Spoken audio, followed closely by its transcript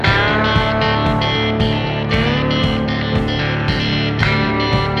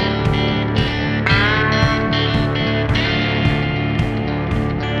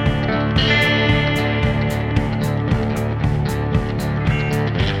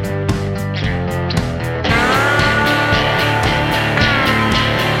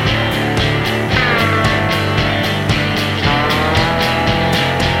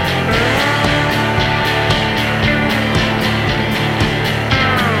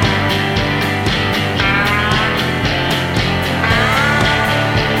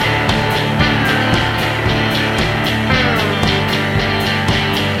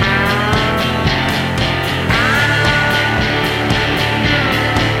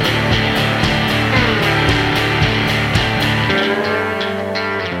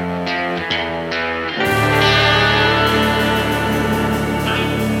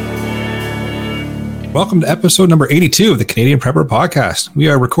Welcome to episode number 82 of the Canadian Prepper Podcast. We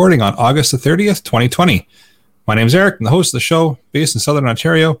are recording on August the 30th, 2020. My name is Eric. I'm the host of the show, based in Southern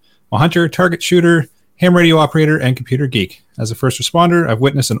Ontario. I'm a hunter, target shooter, ham radio operator, and computer geek. As a first responder, I've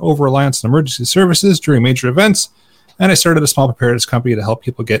witnessed an over-reliance on emergency services during major events, and I started a small preparedness company to help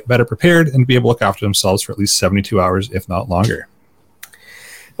people get better prepared and be able to look after themselves for at least 72 hours, if not longer.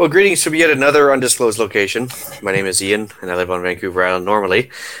 Well, greetings from yet another undisclosed location. My name is Ian, and I live on Vancouver Island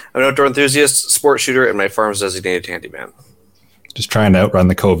normally. I'm an outdoor enthusiast, sports shooter, and my farm's designated handyman. Just trying to outrun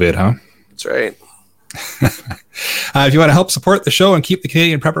the COVID, huh? That's right. If you want to help support the show and keep the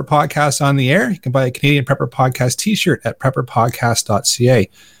Canadian Prepper Podcast on the air, you can buy a Canadian Prepper Podcast t-shirt at prepperpodcast.ca. You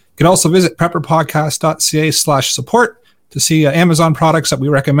can also visit prepperpodcast.ca/support to see Amazon products that we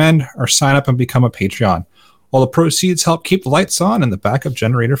recommend, or sign up and become a Patreon. All the proceeds help keep the lights on and the backup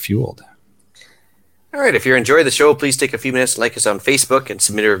generator fueled. All right, if you're enjoying the show, please take a few minutes to like us on Facebook and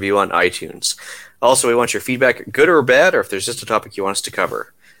submit a review on iTunes. Also, we want your feedback, good or bad, or if there's just a topic you want us to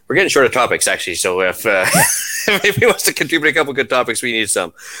cover. We're getting short of topics, actually, so if he wants to contribute a couple good topics, we need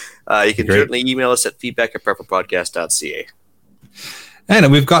some. You can certainly email us at feedback@prepperpodcast.ca.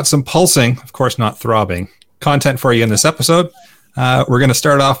 And we've got some pulsing, of course not throbbing, content for you in this episode. We're going to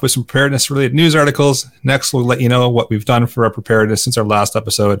start off with some preparedness-related news articles. Next, we'll let you know what we've done for our preparedness since our last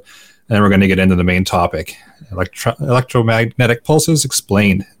episode. And then we're going to get into the main topic, electromagnetic pulses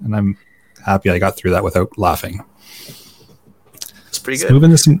explained. And I'm happy I got through that without laughing. It's pretty good.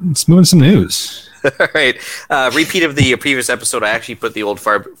 Let's move into some news. All right. Repeat of the previous episode, I actually put the old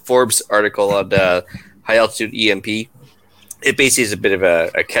Forbes article on high-altitude EMP. It basically is a bit of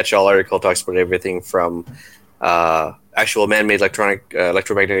a catch-all article. It talks about everything from actual man-made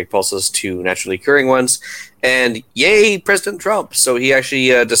electromagnetic pulses to naturally occurring ones. And yay, President Trump. So he actually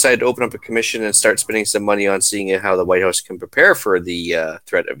decided to open up a commission and start spending some money on seeing how the White House can prepare for the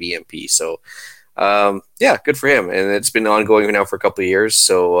threat of EMP. So, yeah, good for him. And it's been ongoing now for a couple of years.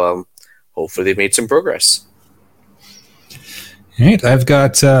 So hopefully they've made some progress. All right, I've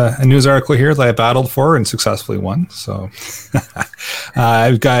got a news article here that I battled for and successfully won. So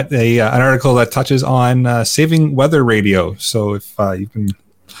I've got an article that touches on saving weather radio. So if you've been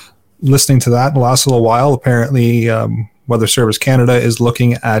listening to that in the last little while, apparently Weather Service Canada is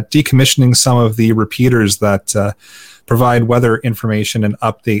looking at decommissioning some of the repeaters that provide weather information and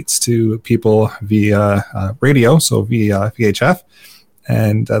updates to people via radio, so via VHF.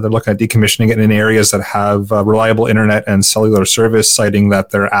 And they're looking at decommissioning it in areas that have reliable internet and cellular service, citing that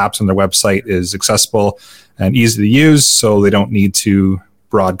their apps on their website is accessible and easy to use, so they don't need to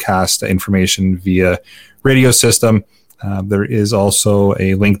broadcast information via radio system. There is also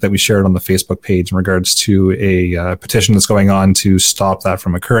a link that we shared on the Facebook page in regards to a petition that's going on to stop that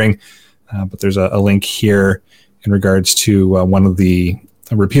from occurring. But there's a link here in regards to one of the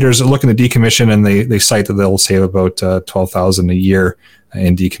repeaters are looking to decommission, and they cite that they'll save about $12,000 a year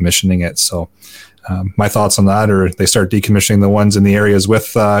in decommissioning it. So my thoughts on that are they start decommissioning the ones in the areas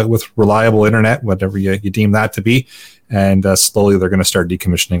with reliable internet, whatever you deem that to be, and slowly they're going to start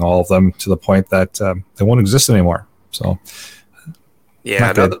decommissioning all of them to the point that they won't exist anymore. So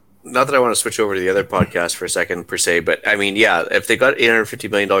yeah, not that I want to switch over to the other podcast for a second per se, but I mean, yeah, if they got $850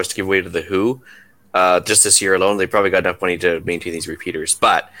 million to give away to the WHO, just this year alone, they probably got enough money to maintain these repeaters.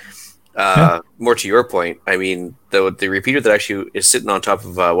 But more to your point, I mean, the repeater that actually is sitting on top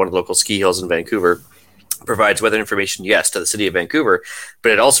of one of the local ski hills in Vancouver provides weather information, yes, to the city of Vancouver,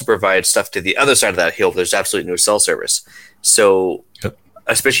 but it also provides stuff to the other side of that hill. There's absolutely no cell service. So,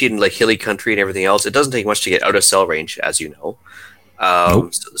 especially in like hilly country and everything else, it doesn't take much to get out of cell range, as you know.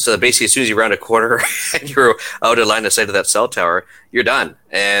 So basically, as soon as you round a corner and you're out of line of sight of that cell tower, you're done.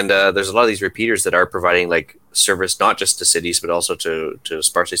 And there's a lot of these repeaters that are providing like service not just to cities but also to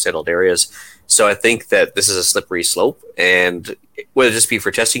sparsely settled areas. So I think that this is a slippery slope, and whether it just be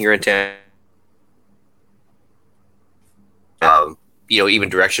for testing your intent, even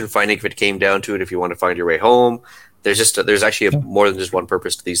direction finding if it came down to it, if you want to find your way home. There's actually more than just one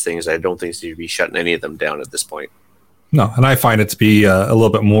purpose to these things. I don't think you should be shutting any of them down at this point. No, and I find it to be a little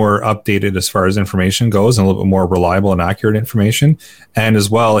bit more updated as far as information goes, and a little bit more reliable and accurate information. And as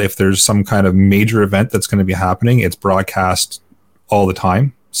well, if there's some kind of major event that's going to be happening, it's broadcast all the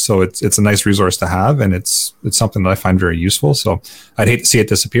time. So it's a nice resource to have, and it's something that I find very useful. So I'd hate to see it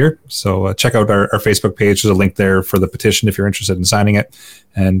disappear. So check out our Facebook page. There's a link there for the petition if you're interested in signing it,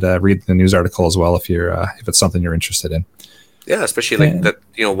 and read the news article as well if it's something you're interested in. Yeah, especially like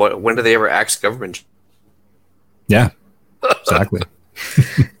that. When do they ever ask government? Yeah, exactly.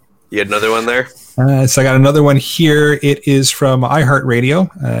 You had another one there? So I got another one here. It is from iHeartRadio,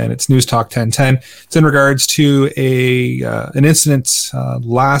 and it's News Talk 1010. It's in regards to an incident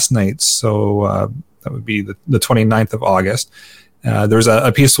last night. So That would be the 29th of August. There's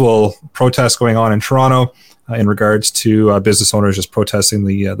a peaceful protest going on in Toronto in regards to business owners just protesting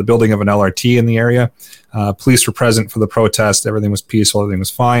the building of an LRT in the area. Police were present for the protest. Everything was peaceful. Everything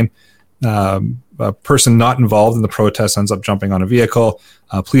was fine. A person not involved in the protest ends up jumping on a vehicle.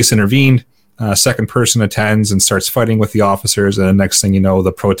 Police intervened. Second person attends and starts fighting with the officers. And the next thing you know,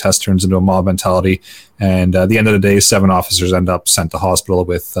 the protest turns into a mob mentality. And at the end of the day, 7 officers end up sent to hospital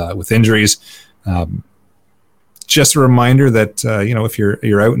with injuries. Just a reminder that if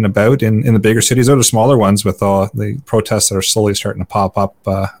you're out and about in the bigger cities or the smaller ones with the protests that are slowly starting to pop up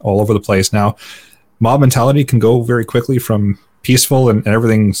all over the place now, mob mentality can go very quickly from peaceful and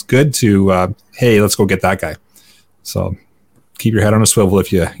everything's good to hey, let's go get that guy. So keep your head on a swivel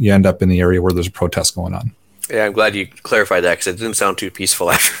if you end up in the area where there's a protest going on. Yeah, I'm glad you clarified that because it didn't sound too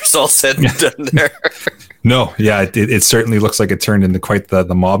peaceful after it's all said and done there. No, yeah, it certainly looks like it turned into quite the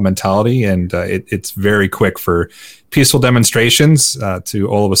mob mentality, and it's very quick for peaceful demonstrations to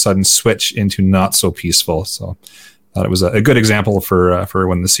all of a sudden switch into not so peaceful. So I thought it was a good example for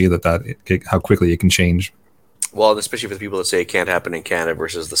everyone to see that how quickly it can change. Well, especially for the people that say it can't happen in Canada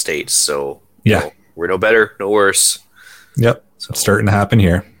versus the States. So yeah, we're no better, no worse. Yep, so, it's starting to happen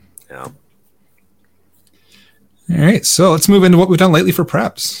here. Yeah. All right, so let's move into what we've done lately for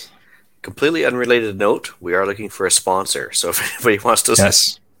preps. Completely unrelated note, we are looking for a sponsor. So if anybody wants to...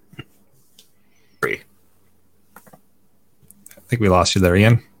 Yes. I think we lost you there,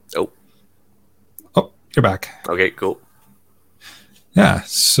 Ian. Oh, you're back. Okay, cool. Yeah,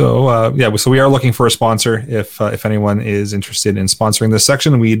 so so we are looking for a sponsor. If anyone is interested in sponsoring this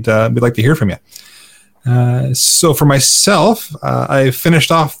section, we'd like to hear from you. So for myself, I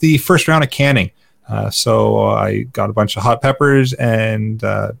finished off the first round of canning. So I got a bunch of hot peppers and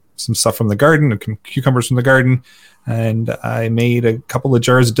some stuff from the garden, cucumbers from the garden, and I made a couple of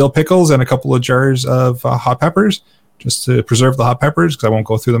jars of dill pickles and a couple of jars of hot peppers just to preserve the hot peppers because I won't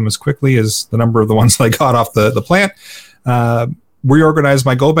go through them as quickly as the number of the ones that I got off the plant. Reorganized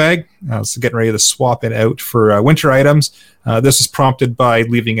my go bag. So getting ready to swap it out for winter items. This was prompted by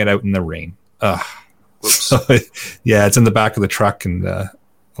leaving it out in the rain. So, yeah, it's in the back of the truck, and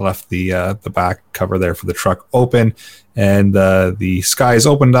left the back cover there for the truck open, and the skies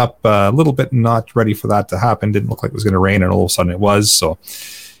opened up a little bit. Not ready for that to happen. Didn't look like it was going to rain, and all of a sudden it was. So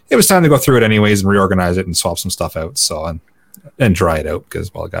it was time to go through it anyways and reorganize it and swap some stuff out. So and dry it out because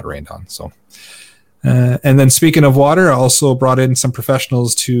it got rained on. So. And then speaking of water, I also brought in some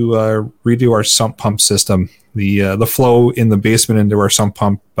professionals to redo our sump pump system. The flow in the basement into our sump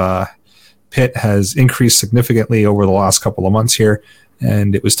pump pit has increased significantly over the last couple of months here,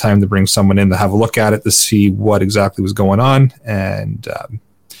 and it was time to bring someone in to have a look at it to see what exactly was going on and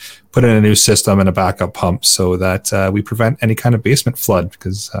put in a new system and a backup pump so that we prevent any kind of basement flood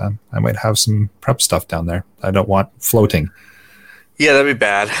because I might have some prep stuff down there. I don't want floating. Yeah, that'd be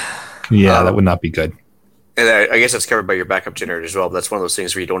bad. Yeah, that would not be good. And I guess that's covered by your backup generator as well. But that's one of those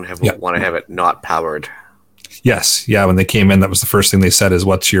things where you don't want to have it not powered. Yes. Yeah. When they came in, that was the first thing they said is,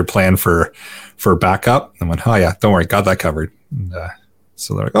 what's your plan for backup? And I went, oh, yeah, don't worry. Got that covered. And,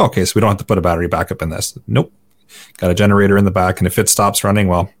 so they're like, oh, okay, so we don't have to put a battery backup in this. Nope. Got a generator in the back. And if it stops running,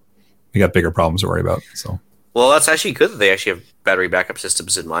 well, we got bigger problems to worry about. So. Well, that's actually good that they actually have battery backup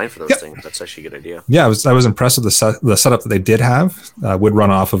systems in mind for those things. That's actually a good idea. Yeah, I was impressed with the setup that they did have. Would run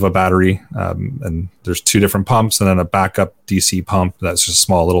off of a battery, and there's 2 different pumps, and then a backup DC pump. That's just a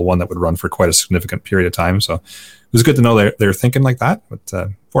small little one that would run for quite a significant period of time. So it was good to know they're thinking like that. But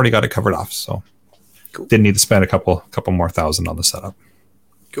I've already got it covered off, so cool. Didn't need to spend a couple more $1,000 on the setup.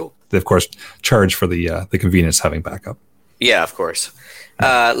 Cool. They of course charge for the convenience of having backup. Yeah, of course.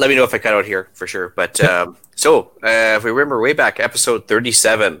 Let me know if I cut out here for sure. But if we remember way back, episode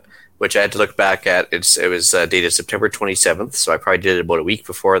 37, which I had to look back at, it was dated September 27th. So I probably did it about a week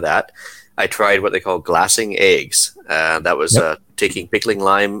before that. I tried what they call glassing eggs. That was taking pickling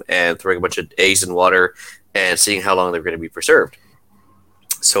lime and throwing a bunch of eggs in water and seeing how long they were going to be preserved.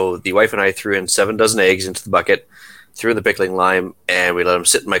 So the wife and I threw in 7 dozen eggs into the bucket, threw in the pickling lime, and we let them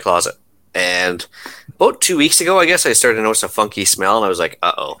sit in my closet. And about 2 weeks ago, I guess I started to notice a funky smell, and I was like,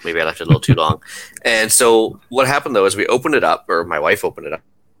 uh-oh, maybe I left it a little too long. And so what happened, though, is we opened it up, or my wife opened it up.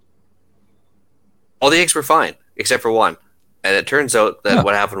 All the eggs were fine, except for one. And it turns out that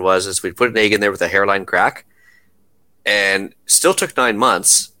what happened was we put an egg in there with a hairline crack, and still took 9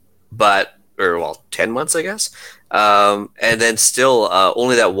 months, 10 months, I guess. And then still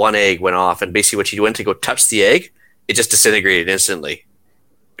only that one egg went off, and basically when she went to go touch the egg, it just disintegrated instantly.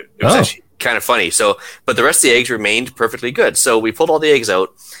 It was actually kind of funny. So, but the rest of the eggs remained perfectly good. So we pulled all the eggs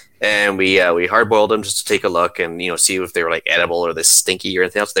out and we hard boiled them just to take a look and see if they were like edible or this stinky or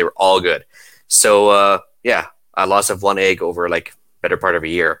anything else. They were all good. So yeah, a loss of one egg over like better part of a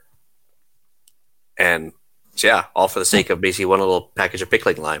year, and so, yeah, all for the sake of basically one little package of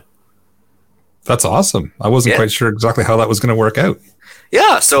pickling lime. That's awesome. I wasn't quite sure exactly how that was going to work out.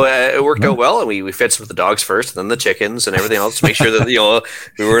 Yeah, so it worked out well, and we fed some of the dogs first, and then the chickens and everything else to make sure that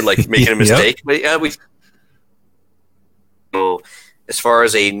we weren't like making a mistake. But yeah, so as far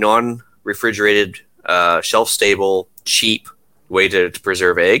as a non-refrigerated, shelf-stable, cheap way to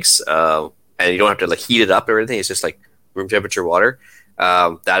preserve eggs, and you don't have to like heat it up or anything. It's just like room temperature water.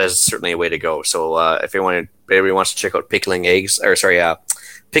 That is certainly a way to go. So if anybody wants to check out pickling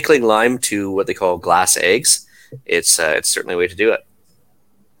lime to what they call glass eggs, it's certainly a way to do it.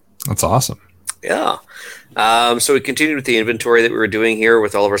 That's awesome. Yeah. So we continued with the inventory that we were doing here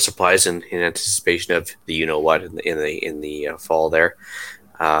with all of our supplies in anticipation of the you-know-what in the fall there.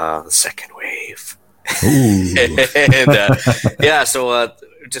 The second wave. And yeah, so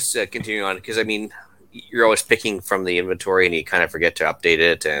just continuing on, because I mean, you're always picking from the inventory and you kind of forget to update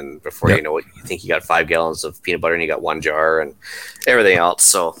it, and before you know it, you think you got 5 gallons of peanut butter and you got 1 jar and everything else.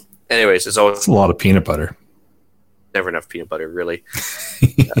 So anyways, it's a lot of peanut butter. Never enough peanut butter, really.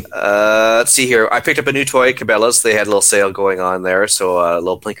 Let's see here. I picked up a new toy, Cabela's. They had a little sale going on there. So a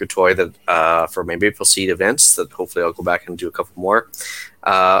little blinker toy that for my Maple Seed events that hopefully I'll go back and do a couple more.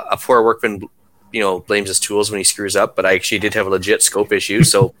 A poor workman, blames his tools when he screws up, but I actually did have a legit scope issue.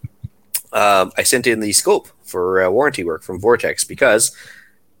 So I sent in the scope for warranty work from Vortex, because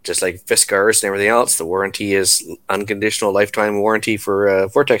just like Fiskars and everything else, the warranty is unconditional lifetime warranty for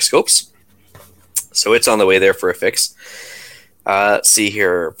Vortex scopes. So it's on the way there for a fix. Let's see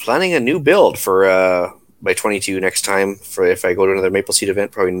here. Planning a new build for my 22 next time, for if I go to another Maple Seed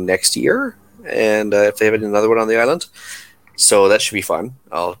event, probably next year. And if they have another one on the island. So that should be fun.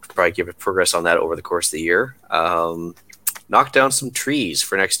 I'll probably give it progress on that over the course of the year. Knock down some trees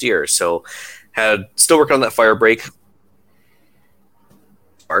for next year. So still working on that fire break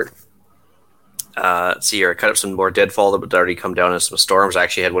part. Let's see here. I cut up some more deadfall that had already come down in some storms. I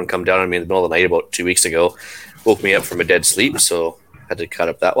actually had one come down on me in the middle of the night about 2 weeks ago. Woke me up from a dead sleep, so had to cut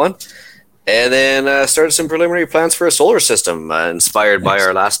up that one. And then started some preliminary plans for a solar system, inspired by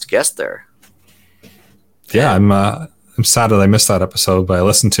our last guest there. Yeah, I'm sad that I missed that episode, but I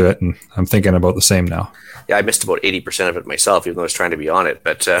listened to it and I'm thinking about the same now. Yeah, I missed about 80% of it myself, even though I was trying to be on it.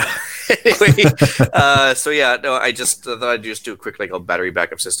 But anyway, so yeah, no, I just thought I'd just do a quick a battery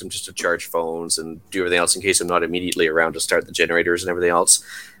backup system just to charge phones and do everything else in case I'm not immediately around to start the generators and everything else.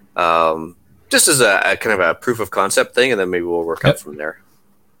 Just as a kind of a proof of concept thing, and then maybe we'll work out from there.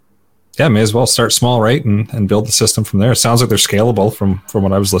 Yeah, may as well start small, right, and build the system from there. It sounds like they're scalable from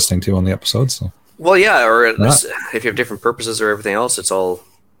what I was listening to on the episode. So. Well, yeah, or at least if you have different purposes or everything else, it's all...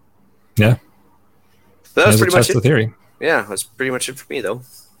 Yeah. But that's pretty much it. The theory. Yeah, that's pretty much it for me, though.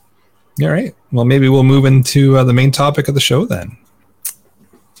 All right. Well, maybe we'll move into the main topic of the show then.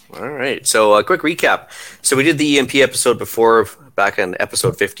 All right. So a quick recap. So we did the EMP episode before, back in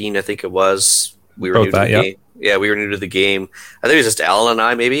episode 15, I think it was. We were new to the game. Yeah, we were new to the game. I think it was just Alan and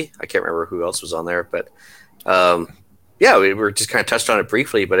I, maybe. I can't remember who else was on there, but yeah, we were just kind of touched on it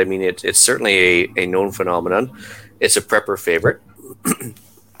briefly. But I mean, it's certainly a known phenomenon. It's a prepper favorite.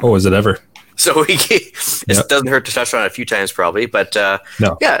 Oh, is it ever? So it doesn't hurt to touch on it a few times, probably. But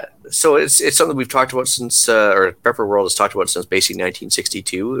no. Yeah, so it's something we've talked about since, or Prepper World has talked about since basically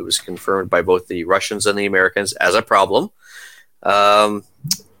 1962. It was confirmed by both the Russians and the Americans as a problem. I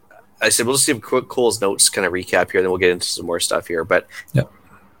said we'll just give quick Cole's notes kind of recap here, then we'll get into some more stuff here. But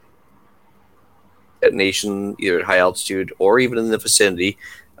detonation, either at high altitude or even in the vicinity,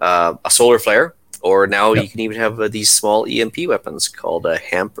 a solar flare. Or now you can even have these small EMP weapons called a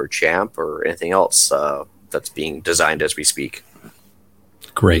HAMP or CHAMP or anything else that's being designed as we speak.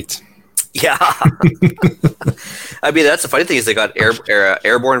 Great. Yeah. I mean, that's the funny thing is they got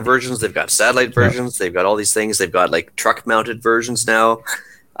airborne versions. They've got satellite versions. They've got all these things. They've got like truck mounted versions now.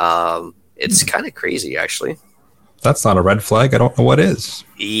 It's kind of crazy, actually. That's not a red flag. I don't know what is.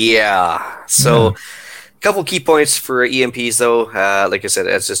 Yeah. So... Couple key points for EMPs, though. Like I said,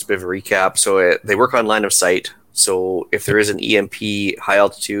 it's just a bit of a recap. So they work on line of sight. So if there is an EMP high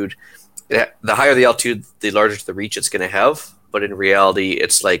altitude, the higher the altitude, the larger the reach it's going to have. But in reality,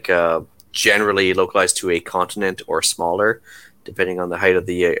 it's like generally localized to a continent or smaller, depending on the height of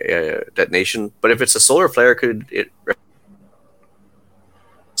the detonation. But if it's a solar flare, it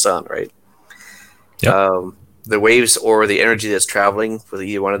sun, right? Yeah. The waves or the energy that's traveling with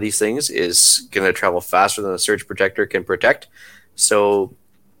either one of these things is going to travel faster than a surge protector can protect. So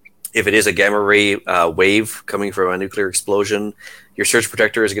if it is a gamma ray wave coming from a nuclear explosion, your surge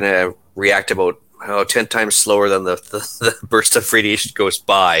protector is going to react about 10 times slower than the burst of radiation goes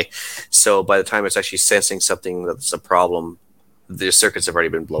by. So by the time it's actually sensing something that's a problem, the circuits have already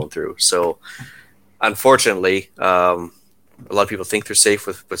been blown through. So unfortunately, a lot of people think they're safe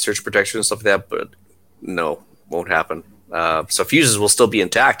with surge protection and stuff like that, but no, won't happen. So fuses will still be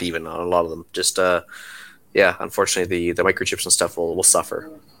intact even on a lot of them. Just unfortunately the microchips and stuff will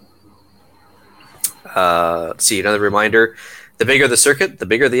suffer. Let's see, another reminder: the bigger the circuit, the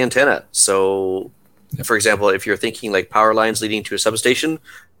bigger the antenna. So, for example, if you're thinking like power lines leading to a substation,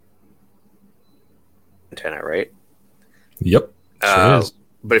 antenna, right? Yep. Sure is.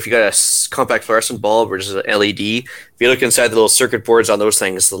 But if you got a compact fluorescent bulb or just an LED, if you look inside the little circuit boards on those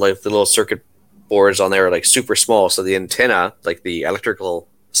things, the little circuit boards on there are like super small. So the antenna, like the electrical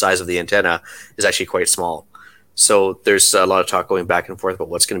size of the antenna, is actually quite small. So there's a lot of talk going back and forth about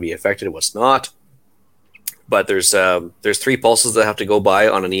what's going to be affected and what's not. But there's 3 pulses that have to go by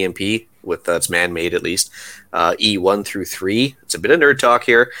on an EMP, with that's man-made at least, E1 through 3. It's a bit of nerd talk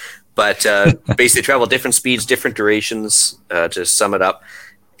here, but basically travel different speeds, different durations, to sum it up.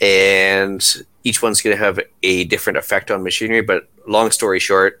 And each one's going to have a different effect on machinery. But long story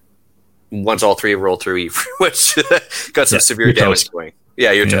short, once all 3 roll through, which got some severe damage going.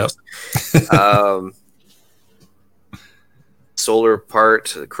 Yeah, you're toast. Solar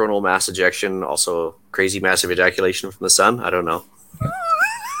part, coronal mass ejection, also crazy massive ejaculation from the sun. I don't know.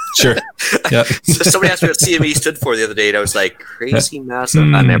 Sure. Yeah. So somebody asked me what CME stood for the other day, and I was like, crazy massive.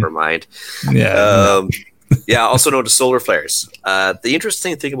 Never mind. Yeah. Yeah. Also known as solar flares. The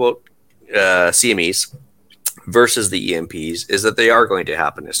interesting thing about CMEs versus the EMPs is that they are going to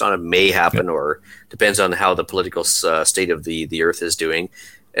happen. It's not a may happen, or depends on how the political state of the Earth is doing.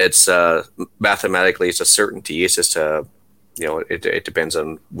 It's mathematically, it's a certainty. It's just it depends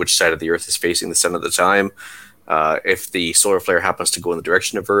on which side of the Earth is facing the sun at the time. If the solar flare happens to go in the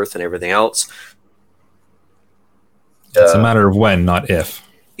direction of Earth and everything else. It's a matter of when, not if.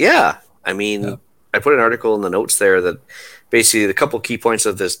 Yeah. I mean, I put an article in the notes there that basically the couple key points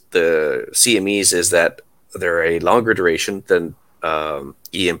of the CMEs is that they're a longer duration than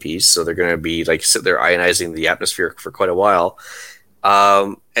EMPs. So they're going to be sit there ionizing the atmosphere for quite a while.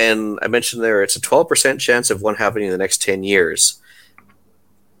 And I mentioned there, it's a 12% chance of one happening in the next 10 years,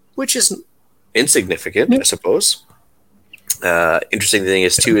 which isn't insignificant, I suppose. Interesting thing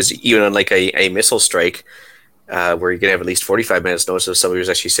is, too, is even on like a missile strike, where you're going to have at least 45 minutes notice of somebody who's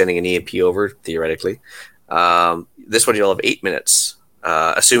actually sending an EMP over, theoretically. This one you'll have 8 minutes,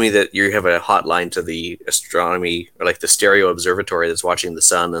 assuming that you have a hotline to the astronomy, or like the stereo observatory that's watching the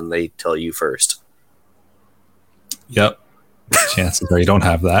sun, and they tell you first. Yep. Chances are you don't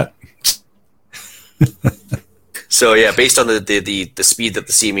have that. So yeah, based on the speed that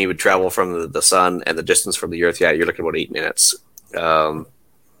the CME would travel from the sun and the distance from the Earth, you're looking at about 8 minutes.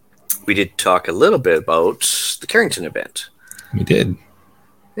 We did talk a little bit about the Carrington event. We did.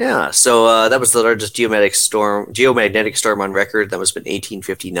 Yeah, so that was the largest geomagnetic storm on record. That was in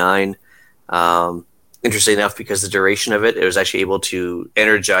 1859. Interesting enough, because the duration of it was actually able to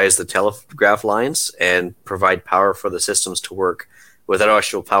energize the telegraph lines and provide power for the systems to work without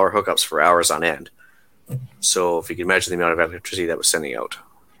actual power hookups for hours on end. So if you can imagine the amount of electricity that was sending out.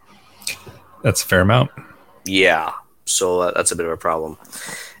 That's a fair amount. Yeah, so that's a bit of a problem.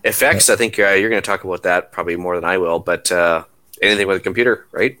 Effects, I think you're going to talk about that probably more than I will, but anything with a computer,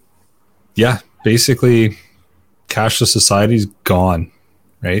 right? Yeah, basically cashless society's gone,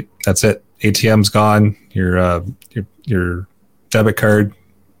 right? That's it. ATM's gone. Your debit card,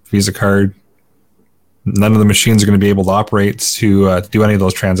 Visa card. None of the machines are going to be able to operate to do any of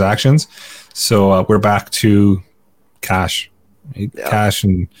those transactions. So we're back to cash, right? Yeah. Cash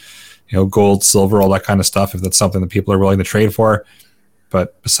and gold, silver, all that kind of stuff. If that's something that people are willing to trade for,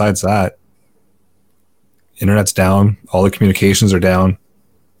 but besides that, internet's down. All the communications are down.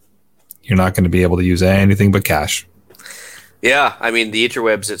 You're not going to be able to use anything but cash. Yeah, I mean, the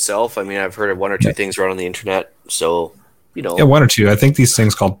interwebs itself, I've heard of 1 or 2 things run on the internet, so, Yeah, 1 or 2. I think these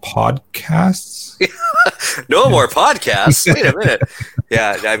things called podcasts. No more podcasts. Wait a minute.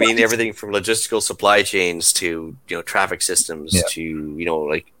 Yeah, everything from logistical supply chains to, traffic systems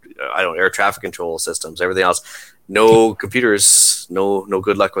to, air traffic control systems, everything else. No computers, no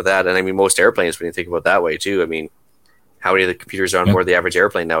good luck with that. And most airplanes, when you think about it that way, too, how many of the computers are on board the average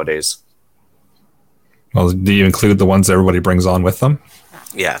airplane nowadays? Well, do you include the ones that everybody brings on with them?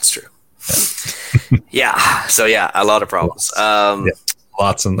 Yeah, it's true. Yeah. So a lot of problems.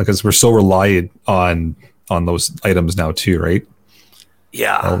 Lots, and because we're so relied on those items now too, right?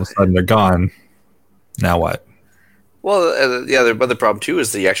 Yeah. All of a sudden they're gone. Now what? Well, the other problem too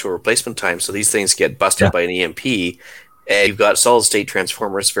is the actual replacement time. So these things get busted by an EMP, And you've got solid state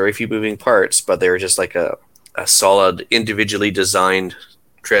transformers, very few moving parts, but they're just like a solid, individually designed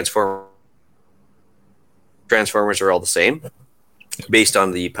transformer. Transformers are all the same, based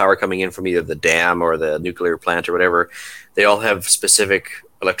on the power coming in from either the dam or the nuclear plant or whatever. They all have specific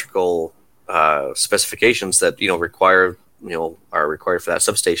electrical specifications that are required for that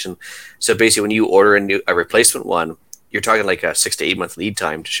substation. So basically, when you order a replacement one, you're talking like a 6 to 8 month lead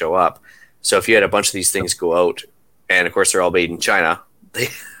time to show up. So if you had a bunch of these things go out, and of course they're all made in China,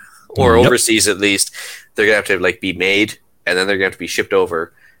 or overseas at least, they're gonna have to like be made, and then they're gonna have to be shipped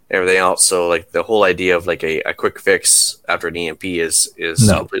over. Everything else, so like the whole idea of like a quick fix after an EMP is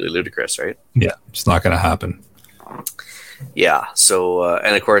completely ludicrous, right? Yeah, it's not going to happen. Yeah. So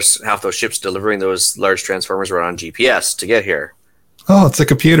and of course, half those ships delivering those large transformers were on GPS to get here. Oh, it's a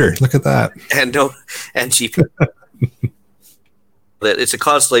computer. Look at that. And GPS. It's a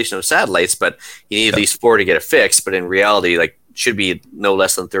constellation of satellites, but you need at least 4 to get it fixed. But in reality, like should be no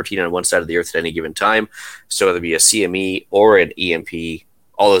less than 13 on one side of the Earth at any given time. So whether it be a CME or an EMP,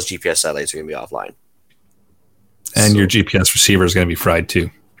 all those GPS satellites are going to be offline. And your GPS receiver is going to be fried too.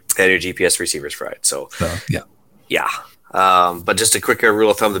 And your GPS receiver is fried. So yeah. Yeah. But just a quick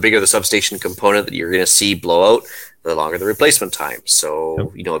rule of thumb, the bigger the substation component that you're going to see blow out, the longer the replacement time.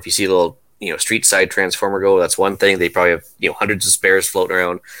 So, if you see a little, street side transformer go, that's one thing. They probably have, hundreds of spares floating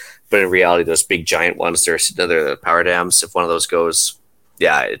around. But in reality, those big giant ones, they're the power dams. If one of those goes,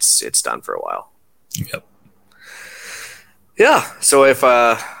 it's done for a while. Yep. Yeah. So if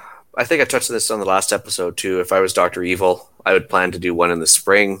I think I touched on this on the last episode too. If I was Dr. Evil, I would plan to do one in the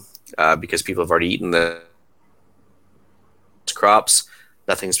spring because people have already eaten the crops.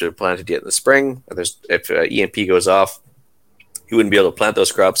 Nothing's been planted yet in the spring. If EMP goes off, you wouldn't be able to plant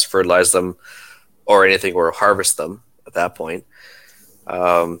those crops, fertilize them, or anything, or harvest them at that point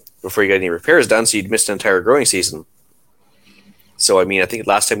before you get any repairs done. So you'd miss an entire growing season. So I think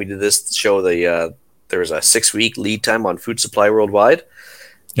last time we did this show, there was a 6-week lead time on food supply worldwide.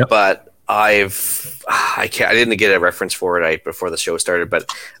 Yep. But I didn't get a reference for it before the show started,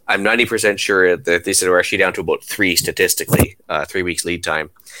 but I'm 90% sure that they said we're actually down to about 3 statistically, 3 weeks lead time,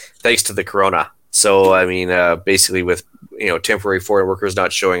 thanks to the corona. So basically with temporary foreign workers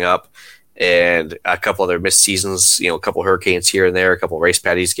not showing up, and a couple other missed seasons, a couple hurricanes here and there, a couple rice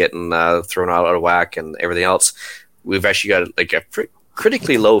paddies getting thrown out of whack, and everything else, we've actually got like a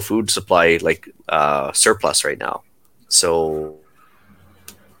critically low food supply, surplus right now. So.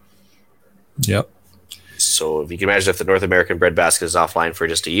 Yep. So if you can imagine if the North American breadbasket is offline for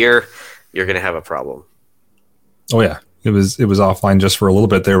just a year, you're going to have a problem. Oh yeah, it was offline just for a little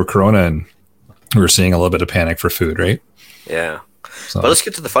bit there with Corona, and we were seeing a little bit of panic for food, right? Yeah. So, but let's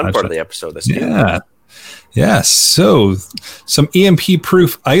get to the fun part of the episode. Yeah. So some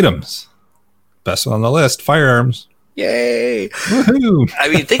EMP-proof items. Best one on the list: firearms. Yay!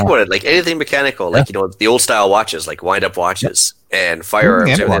 Woohoo! Think about it. Like anything mechanical, the old style watches, like wind-up watches, and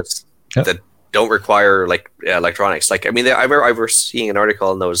firearms. That don't require electronics. I remember seeing an article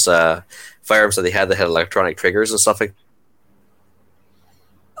on those firearms that had electronic triggers and stuff like.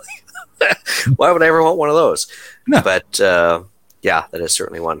 Why would I ever want one of those? No. But that is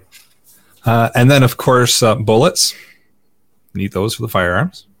certainly one. And then of course bullets. Need those for the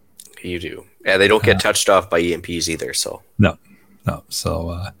firearms. You do, and they don't get touched off by EMPs either. So no.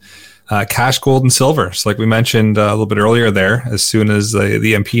 So. Cash, gold, and silver. So like we mentioned a little bit earlier there, as soon as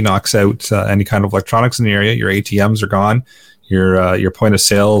the EMP knocks out any kind of electronics in the area, your ATMs are gone, your point of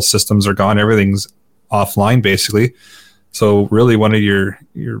sale systems are gone, everything's offline basically. So really one of your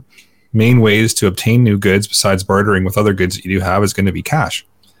main ways to obtain new goods besides bartering with other goods that you do have is going to be cash.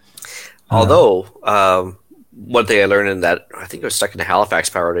 Although one thing I learned in that, I think I was stuck in a Halifax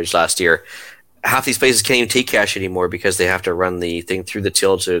power outage last year, half these places can't even take cash anymore because they have to run the thing through the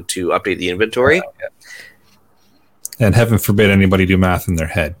till to update the inventory. And heaven forbid anybody do math in their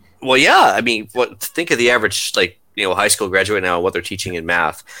head. Well, yeah. Think of the average high school graduate now, what they're teaching in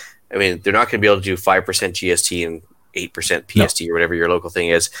math. They're not going to be able to do 5% GST and 8% PST or whatever your local thing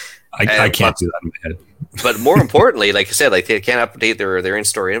is. I can't do that in my head. But more importantly, like I said, they can't update their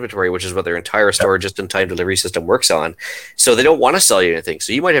in-store inventory, which is what their entire store just-in-time delivery system works on. So they don't want to sell you anything.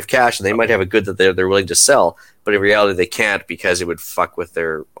 So you might have cash and they might have a good that they're willing to sell, but in reality they can't because it would fuck with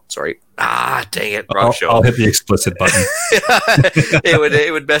their. Sorry, dang it, wrong show. I'll hit the explicit button.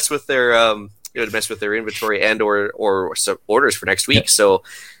 it would mess with their inventory and or some orders for next week. Yeah. So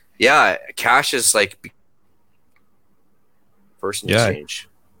yeah, cash is person exchange.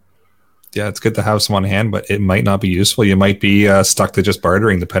 Yeah, it's good to have some on hand, but it might not be useful. You might be stuck to just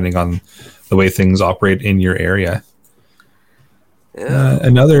bartering depending on the way things operate in your area. Yeah.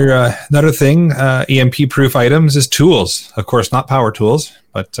 Another thing, EMP proof items is tools. Of course, not power tools,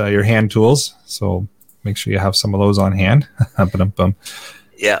 but your hand tools. So make sure you have some of those on hand.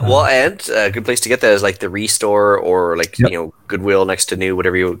 Yeah, well, and a good place to get that is like the Restore or like Yep. Goodwill next to New,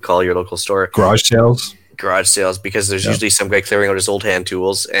 whatever you would call your local store. Garage sales. Garage sales, because there's Yep. usually some guy clearing out his old hand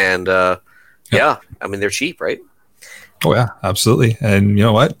tools, and yeah, I mean they're cheap, right? Oh yeah, absolutely. And you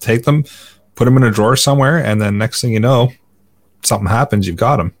know what? Take them, put them in a drawer somewhere, and then next thing you know, something happens. You've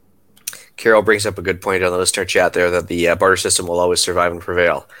got them. Carol brings up a good point on the listener chat there that the barter system will always survive and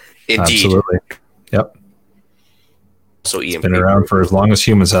prevail. Indeed. Absolutely. Yep. So EMP Been around for as long as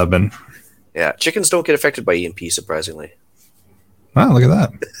humans have been. Yeah, chickens don't get affected by EMP, surprisingly. Wow, look at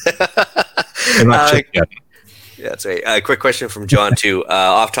that. They're not chicken yet. Yeah, that's right. A quick question from John too.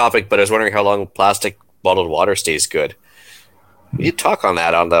 Off topic, but I was wondering how long plastic bottled water stays good. We did talk on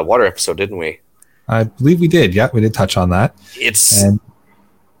that on the water episode, didn't we? I believe we did. Yeah, we did touch on that.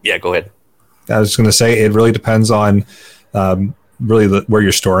 Yeah, go ahead. I was going to say it really depends on really where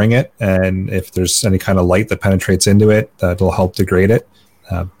you're storing it, and if there's any kind of light that penetrates into it, that'll help degrade it.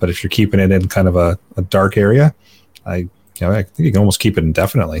 But if you're keeping it in kind of a dark area, I think you can almost keep it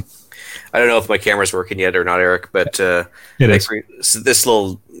indefinitely. I don't know if my camera's working yet or not, Eric, but it is. This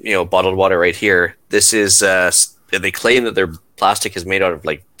little bottled water right here. This is they claim that their plastic is made out of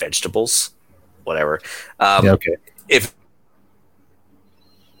like vegetables, whatever. Okay. If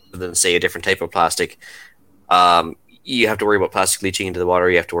than say a different type of plastic, you have to worry about plastic leaching into the water.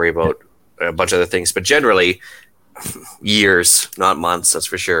 You have to worry about a bunch of other things, but generally, years, not months. That's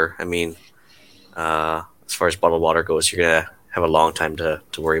for sure. I mean, as far as bottled water goes, you're gonna have a long time to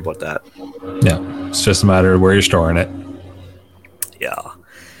worry about that. Yeah, it's just a matter of where you're storing it. Yeah,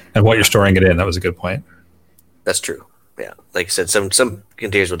 and what you're storing it in. That was a good point. That's true. Yeah, like I said, some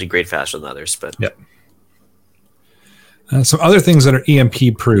containers will degrade faster than others, but yeah. Some other things that are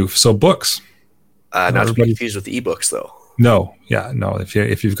EMP proof. So books. Not to be confused with ebooks, though. No.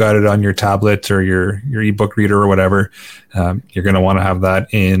 If you've got it on your tablet or your ebook reader or whatever, you're going to want to have that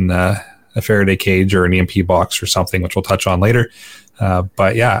in a Faraday cage or an EMP box or something, which we'll touch on later.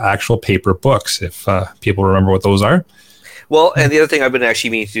 But yeah, actual paper books, if people remember what those are. Well, and the other thing I've been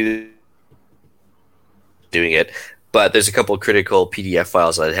actually meaning to do doing it, but there's a couple of critical PDF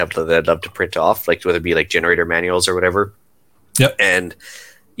files that I'd love to print off, like whether it be like generator manuals or whatever. Yep. And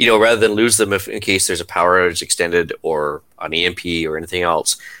rather than lose them in case there's a power outage extended or an EMP or anything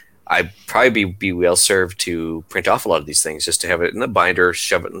else, I'd probably be well served to print off a lot of these things, just to have it in a binder,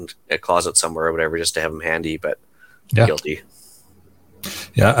 shove it in a closet somewhere or whatever, just to have them handy. But guilty.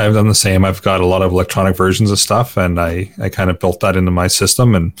 Yeah, I've done the same. I've got a lot of electronic versions of stuff, and I kind of built that into my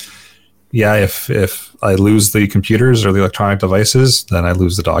system. And yeah, if I lose the computers or the electronic devices, then I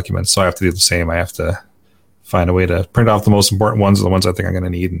lose the documents. So I have to do the same. I have to find a way to print off the most important ones, or the ones I think I'm going to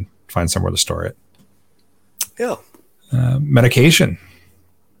need, and find somewhere to store it. Yeah. Medication.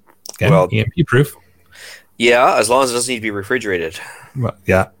 Again, well, EMP proof. Yeah, as long as it doesn't need to be refrigerated. Well,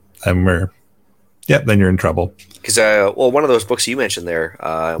 yeah, then you're in trouble. Because one of those books you mentioned there,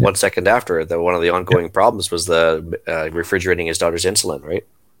 1 second after, that one of the ongoing problems was the refrigerating his daughter's insulin, right?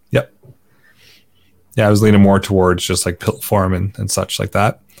 Yep. Yeah, I was leaning more towards just like pill form and such like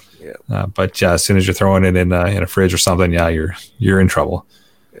that. Yeah. But yeah, as soon as you're throwing it in a fridge or something, yeah, you're in trouble.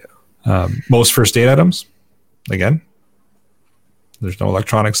 Yeah. Most first aid items, again, there's no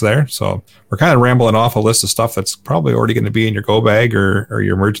electronics there, so we're kind of rambling off a list of stuff that's probably already going to be in your go bag or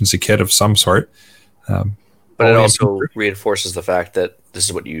your emergency kit of some sort. But it also reinforces the fact that this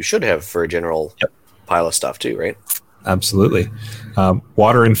is what you should have for a general pile of stuff too, right? Absolutely.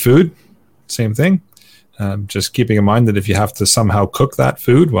 Water and food, same thing. Just keeping in mind that if you have to somehow cook that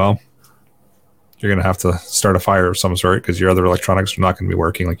food, well, you're going to have to start a fire of some sort because your other electronics are not going to be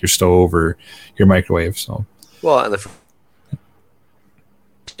working, like your stove or your microwave. So, well, and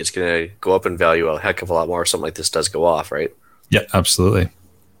it's going to go up in value a heck of a lot more if something like this does go off, right? Yeah, absolutely.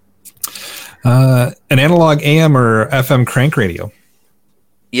 An analog AM or FM crank radio.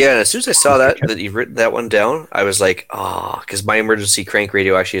 Yeah, and as soon as I saw that you've written that one down, I was like, because my emergency crank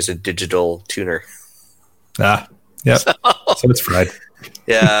radio actually is a digital tuner. Yeah. So it's fried.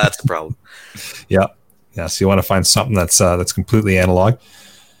 Yeah, that's a problem. Yeah. So you want to find something that's completely analog,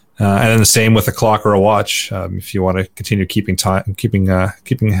 and then the same with a clock or a watch. If you want to continue keeping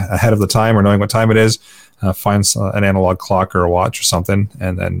ahead of the time or knowing what time it is, find an analog clock or a watch or something,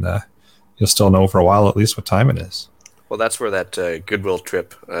 and then you'll still know for a while at least what time it is. Well, that's where that Goodwill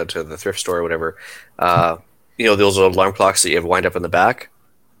trip to the thrift store or whatever. Those alarm clocks that you have wind up in the back.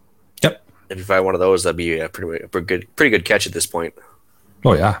 Yep. If you find one of those, that'd be a pretty good catch at this point.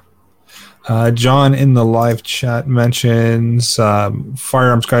 Oh yeah. John in the live chat mentions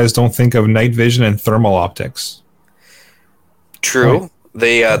firearms guys don't think of night vision and thermal optics. True.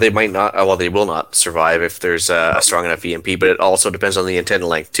 Right. They might not. Well, they will not survive if there's a strong enough EMP. But it also depends on the antenna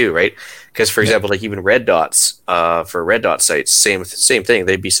length too, right? Because for example, like even red dots for red dot sites, same thing.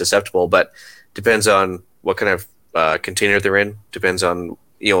 They'd be susceptible, but depends on what kind of container they're in. Depends on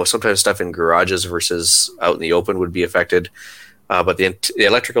sometimes stuff in garages versus out in the open would be affected. But the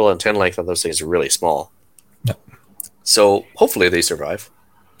electrical antenna length on those things are really small. Yep. So hopefully they survive.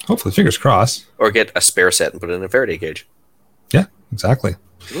 Hopefully, fingers crossed. Or get a spare set and put it in a Faraday cage. Yeah, exactly.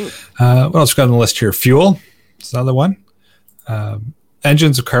 What else we got on the list here? Fuel. It's another one.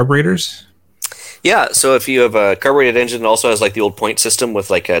 Engines or carburetors. Yeah, so if you have a carbureted engine, it also has like the old point system with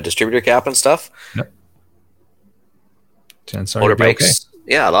like a distributor cap and stuff. Yep. Motorbikes. Okay.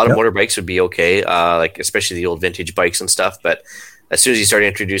 Yeah, a lot of motorbikes would be okay, like especially the old vintage bikes and stuff. But as soon as you start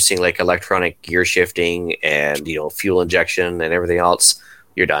introducing like electronic gear shifting and fuel injection and everything else,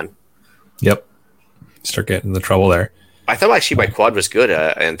 you're done. Yep. Start getting the trouble there. I thought actually my quad was good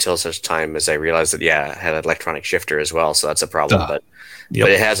until such time as I realized that, it had an electronic shifter as well. So that's a problem. But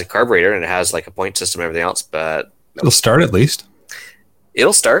it has a carburetor and it has like a point system and everything else. But it'll start at least.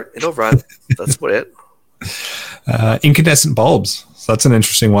 It'll start. It'll run. That's about it. Incandescent bulbs. So that's an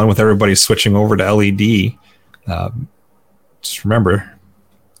interesting one with everybody switching over to LED. Just remember,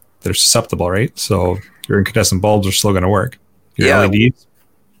 they're susceptible, right? So your incandescent bulbs are still going to work. Your LEDs,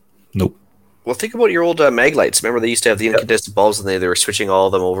 nope. Well, think about your old mag lights. Remember they used to have the incandescent bulbs and they were switching all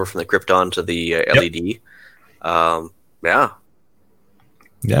of them over from the Krypton to the LED.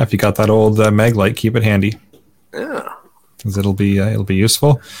 Yeah, if you got that old mag light, keep it handy. Yeah. Because it'll be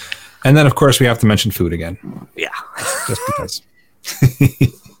useful. And then, of course, we have to mention food again. Yeah. Just because.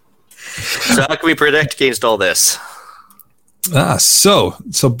 So how can we protect against all this? So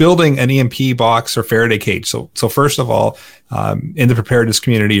building an EMP box or Faraday cage. So first of all, in the preparedness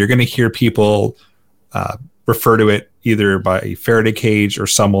community, you're going to hear people refer to it either by Faraday cage or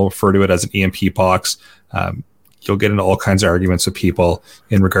some will refer to it as an EMP box. You'll get into all kinds of arguments with people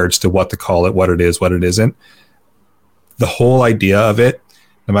in regards to what to call it, what it is, what it isn't. The whole idea of it,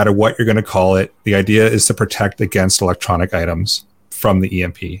 no matter what you're going to call it, the idea is to protect against electronic items from the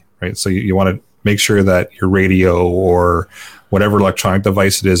EMP, right? So you want to make sure that your radio or whatever electronic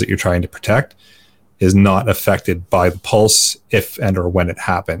device it is that you're trying to protect is not affected by the pulse if and or when it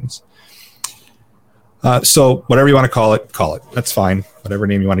happens. So whatever you want to call it. That's fine. Whatever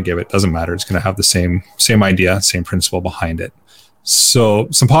name you want to give it, doesn't matter. It's going to have the same idea, same principle behind it. So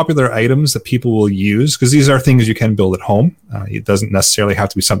some popular items that people will use, because these are things you can build at home. It doesn't necessarily have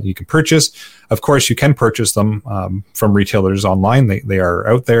to be something you can purchase. Of course, you can purchase them from retailers online. They are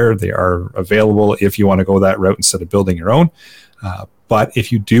out there. They are available if you want to go that route instead of building your own. But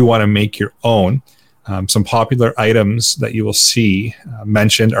if you do want to make your own, some popular items that you will see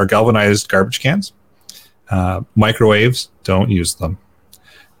mentioned are galvanized garbage cans, microwaves, don't use them,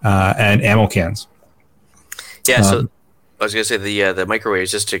 and ammo cans. Yeah, so I was going to say the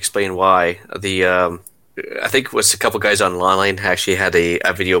microwaves, just to explain why. I think it was a couple guys online actually had a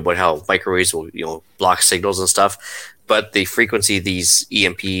video about how microwaves will block signals and stuff, but the frequency of these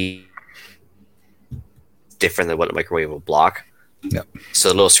EMP different than what a microwave will block. Yep. So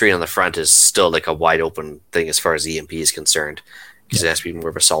the little screen on the front is still like a wide open thing as far as EMP is concerned, because it has to be more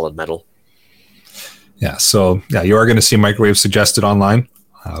of a solid metal. Yeah, so you are going to see microwaves suggested online.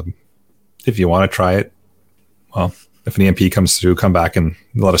 If you want to try it, well, if an EMP comes through, come back and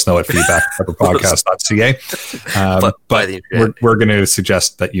let us know at feedback@podcast.ca. But we're going to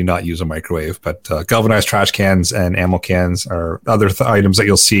suggest that you not use a microwave. But galvanized trash cans and ammo cans are other items that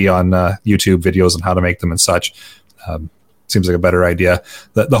you'll see on YouTube videos on how to make them and such. Seems like a better idea.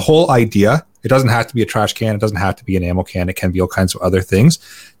 The whole idea, it doesn't have to be a trash can. It doesn't have to be an ammo can. It can be all kinds of other things.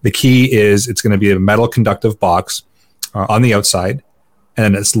 The key is it's going to be a metal conductive box on the outside,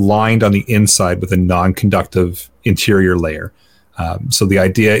 and it's lined on the inside with a non-conductive interior layer. So the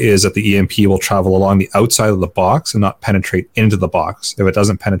idea is that the EMP will travel along the outside of the box and not penetrate into the box. If it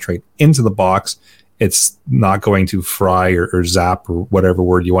doesn't penetrate into the box, it's not going to fry or zap or whatever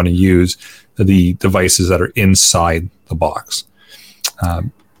word you want to use the devices that are inside the box.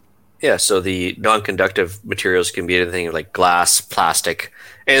 So the non-conductive materials can be anything like glass, plastic,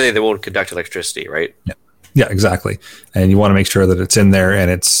 anything that won't conduct electricity, right? Yeah, exactly. And you want to make sure that it's in there and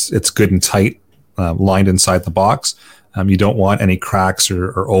it's good and tight, lined inside the box. You don't want any cracks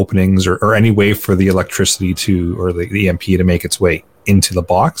or openings or any way for the electricity or the EMP to make its way into the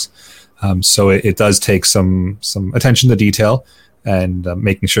box. So it does take some attention to detail and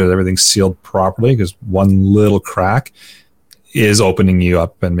making sure that everything's sealed properly, because one little crack is opening you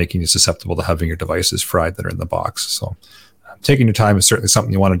up and making you susceptible to having your devices fried that are in the box. So taking your time is certainly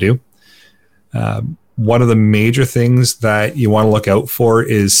something you want to do. One of the major things that you want to look out for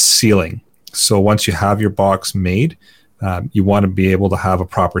is sealing. So once you have your box made, you want to be able to have a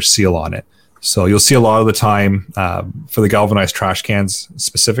proper seal on it. So you'll see a lot of the time for the galvanized trash cans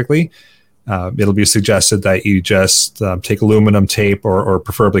specifically, it'll be suggested that you just take aluminum tape or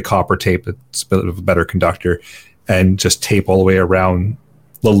preferably copper tape. It's a bit of a better conductor, and just tape all the way around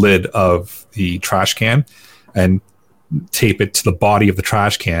the lid of the trash can and tape it to the body of the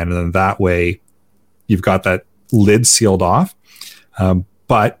trash can. And then that way you've got that lid sealed off.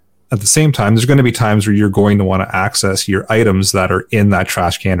 But at the same time, there's going to be times where you're going to want to access your items that are in that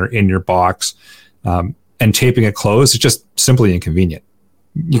trash can or in your box, and taping it closed is just simply inconvenient.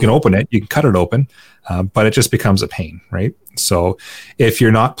 You can open it, you can cut it open, but it just becomes a pain, right? So if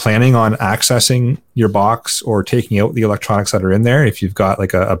you're not planning on accessing your box or taking out the electronics that are in there, if you've got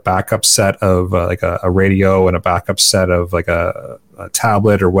like a backup set of like a radio and a backup set of like a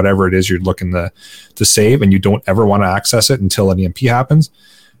tablet or whatever it is you're looking to save, and you don't ever want to access it until an EMP happens,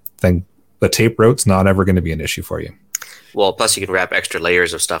 then the tape route's not ever going to be an issue for you. Well, plus you can wrap extra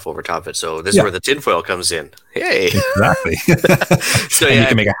layers of stuff over top of it. So this is where the tinfoil comes in. Hey, exactly. So and you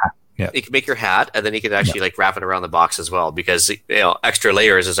can make a hat. Yeah, you can make your hat, and then you can actually like wrap it around the box as well, because extra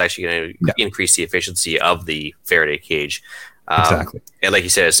layers is actually going to increase the efficiency of the Faraday cage. Exactly. And like you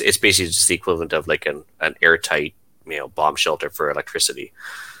said, it's basically just the equivalent of like an airtight bomb shelter for electricity.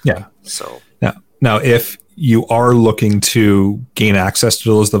 Yeah. So now if you are looking to gain access to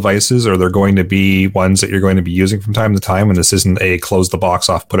those devices, or they're going to be ones that you're going to be using from time to time, and this isn't a close the box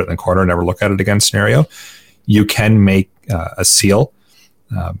off, put it in the corner, never look at it again scenario, you can make a seal.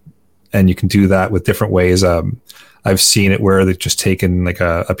 And you can do that with different ways. I've seen it where they've just taken like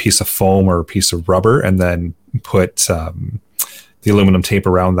a piece of foam or a piece of rubber and then put the aluminum tape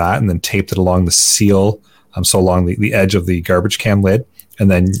around that, and then taped it along the seal, so along the edge of the garbage can lid.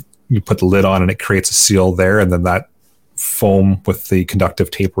 And then you put the lid on and it creates a seal there. And then that foam with the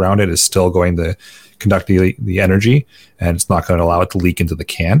conductive tape around it is still going to conduct the energy, and it's not going to allow it to leak into the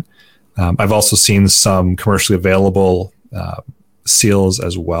can. I've also seen some commercially available seals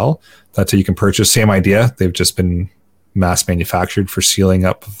as well that you can purchase. Same idea. They've just been mass manufactured for sealing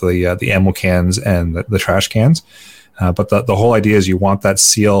up the ammo cans and the trash cans. But the whole idea is you want that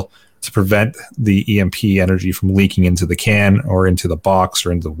seal to prevent the EMP energy from leaking into the can or into the box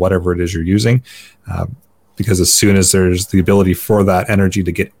or into whatever it is you're using. Because as soon as there's the ability for that energy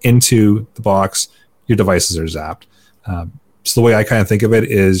to get into the box, your devices are zapped. So the way I kind of think of it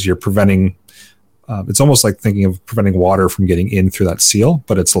is you're preventing, it's almost like thinking of preventing water from getting in through that seal,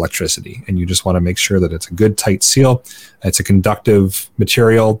 but it's electricity. And you just want to make sure that it's a good tight seal. It's a conductive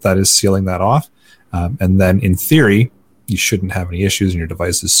material that is sealing that off. And then in theory, you shouldn't have any issues and your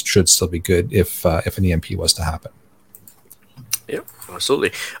devices should still be good if an EMP was to happen. Yep,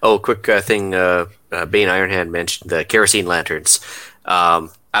 absolutely. Oh, quick thing. Bane Ironhand mentioned the kerosene lanterns.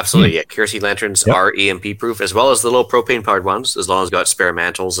 Absolutely, yeah. Kerosene lanterns are EMP proof, as well as the little propane powered ones, as long as it's got spare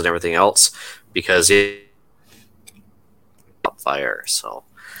mantles and everything else, because it stops fire. So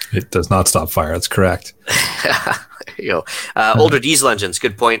it does not stop fire. That's correct. There you go. Older diesel engines.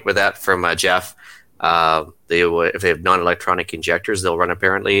 Good point with that from Jeff. If they have non-electronic injectors, they'll run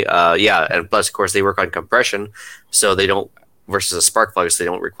apparently. And plus, of course, they work on compression, so they don't. Versus a spark plugs, they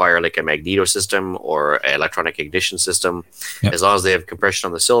don't require like a magneto system or an electronic ignition system. Yep. As long as they have compression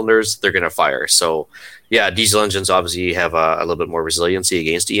on the cylinders, they're going to fire. So, yeah, diesel engines obviously have a little bit more resiliency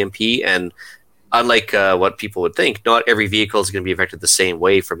against EMP. And unlike what people would think, not every vehicle is going to be affected the same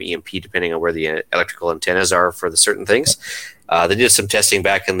way from EMP, depending on where the electrical antennas are for the certain things. They did some testing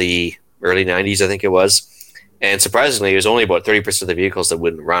back in the early 90s, I think it was. And surprisingly, it was only about 30% of the vehicles that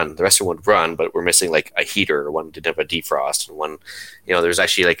wouldn't run. The rest of them would run, but we're missing like a heater. One didn't have a defrost, and one, there's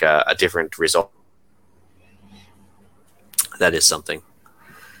actually like a different result. That is something.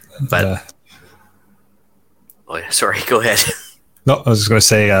 But sorry, go ahead. No, I was just going to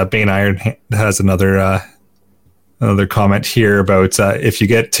say, Bane Iron has another comment here about if you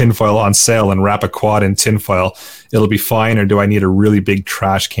get tinfoil on sale and wrap a quad in tinfoil, it'll be fine, or do I need a really big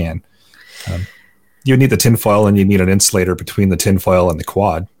trash can? You need the tinfoil, and you need an insulator between the tinfoil and the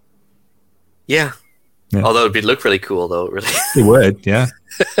quad. Yeah. Although it'd look really cool, though. Really, it would. Yeah,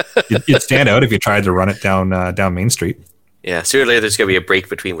 you'd stand out if you tried to run it down Main Street. Yeah, sooner or later there's going to be a break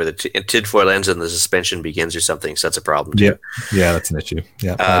between where the tinfoil ends and the suspension begins, or something. So that's a problem too. Yeah, that's an issue.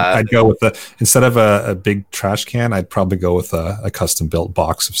 Yeah, I'd go with instead of a big trash can, I'd probably go with a custom built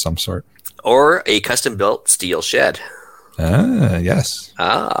box of some sort, or a custom built steel shed. Yes.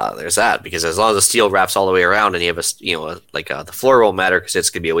 There's that, because as long as the steel wraps all the way around and you have the floor won't matter because it's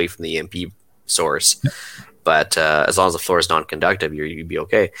going to be away from the EMP source. Yep. But as long as the floor is non-conductive, you'd be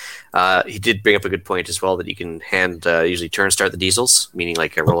okay. He did bring up a good point as well, that you can usually turn start the diesels, meaning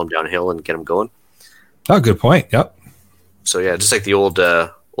like roll them downhill and get them going. Oh, good point. Yep. So yeah, just like the old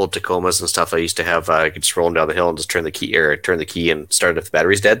Tacomas and stuff I used to have, I could just roll them down the hill and just turn the key and start it if the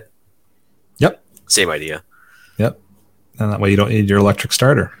battery's dead. Yep. Same idea. Yep. And that way you don't need your electric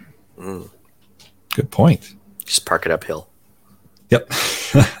starter. Good point. Just park it uphill. Yep.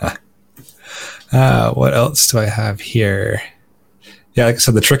 What else do I have here? Yeah, like I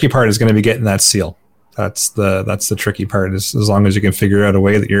said, the tricky part is going to be getting that seal. That's the tricky part. Is as long as you can figure out a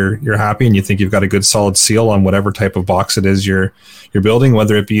way that you're happy and you think you've got a good solid seal on whatever type of box it is you're building,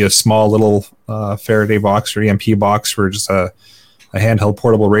 whether it be a small little Faraday box or EMP box for just a handheld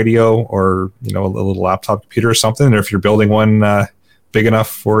portable radio, or a little laptop computer or something, or if you're building one big enough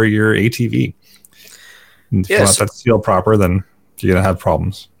for your ATV. And if you want that sealed proper, then you're going to have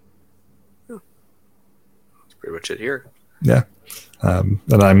problems. Pretty much it here. Yeah. And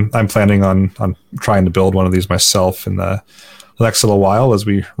I'm planning on trying to build one of these myself in the next little while as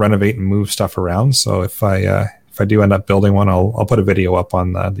we renovate and move stuff around. So if I do end up building one, I'll put a video up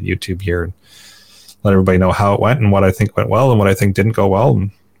on the YouTube here and let everybody know how it went and what I think went well and what I think didn't go well,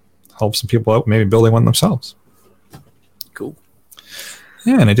 and help some people out maybe building one themselves. Cool.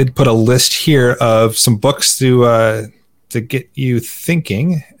 Yeah, and I did put a list here of some books to get you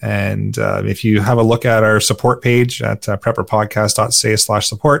thinking. And if you have a look at our support page at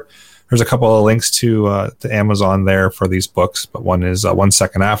prepperpodcast.ca/support, there's a couple of links to Amazon there for these books. But one is 1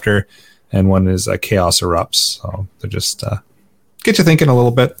 Second After, and one is Chaos Erupts. So they're just get you thinking a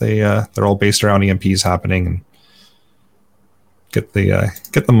little bit. They're all based around EMPs happening, and get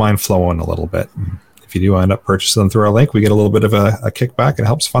the mind flowing a little bit. And if you do end up purchasing them through our link, we get a little bit of a kickback. It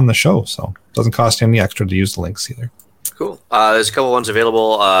helps fund the show, so it doesn't cost you any extra to use the links either. Cool. There's a couple ones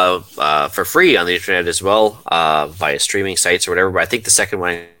available for free on the internet as well, via streaming sites or whatever. But I think the second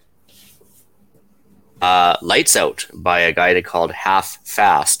one, Lights Out, by a guy called Half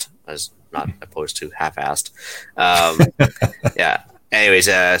Fast, as not opposed to half-assed. Yeah. Anyways,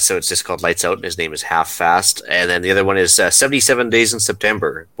 so it's just called Lights Out, and his name is Half Fast. And then the other one is 77 Days in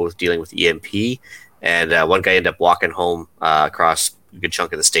September, both dealing with EMP. And one guy ended up walking home across a good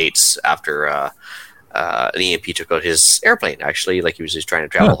chunk of the States after an EMP took out his airplane, actually, like he was just trying to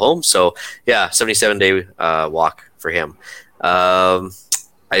travel home. So, yeah, 77-day walk for him. I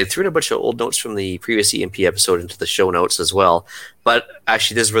threw in a bunch of old notes from the previous EMP episode into the show notes as well. But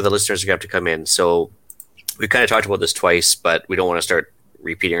actually, this is where the listeners are going to have to come in. So we kind of talked about this twice, but we don't want to start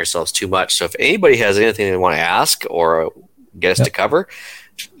repeating ourselves too much. So if anybody has anything they want to ask or get us to cover,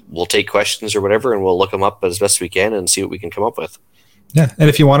 we'll take questions or whatever, and we'll look them up as best we can and see what we can come up with. Yeah, and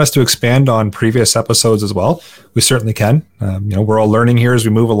if you want us to expand on previous episodes as well, we certainly can. We're all learning here as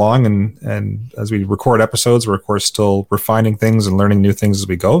we move along, and as we record episodes, we're of course still refining things and learning new things as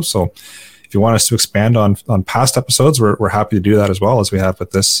we go. So, if you want us to expand on past episodes, we're happy to do that as well, as we have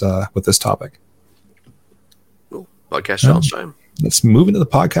with this topic. Cool. Podcast challenge time. Let's move into the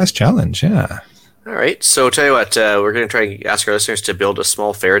podcast challenge. Yeah. All right. So, tell you what, we're going to try and ask our listeners to build a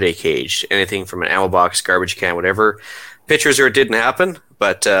small Faraday cage, anything from an ammo box, garbage can, whatever. Pictures or it didn't happen,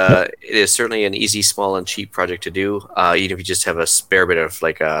 but it is certainly an easy, small, and cheap project to do. Even if you just have a spare bit of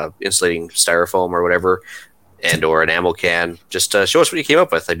like insulating styrofoam or whatever, and or an ammo can, just show us what you came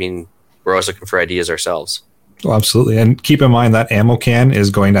up with. I mean, we're always looking for ideas ourselves. Oh, absolutely. And keep in mind that ammo can is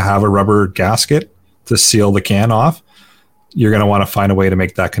going to have a rubber gasket to seal the can off. You're going to want to find a way to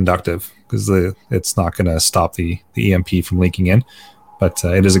make that conductive, because it's not going to stop the EMP from leaking in. But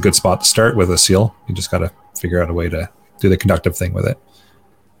it is a good spot to start with a seal. You just got to figure out a way to do the conductive thing with it.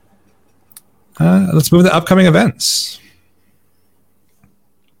 Let's move to upcoming events.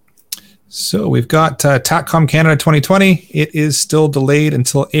 So we've got TACCOM Canada 2020. It is still delayed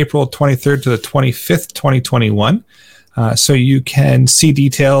until April 23rd to the 25th, 2021. So you can see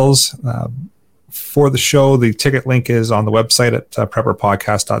details for the show. The ticket link is on the website at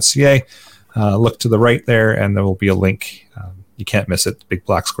prepperpodcast.ca. Look to the right there, and there will be a link. You can't miss it. Big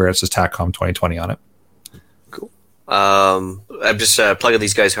black square. It says TACCOM 2020 on it. I'm just plugging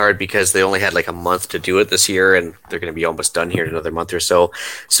these guys hard because they only had like a month to do it this year, and they're going to be almost done here in another month or so.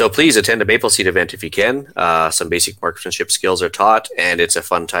 So please attend a Maple Seed event if you can. Some basic marksmanship skills are taught, and it's a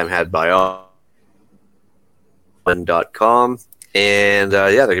fun time had by all. .com. And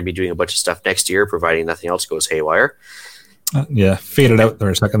they're going to be doing a bunch of stuff next year, providing nothing else goes haywire. Faded out there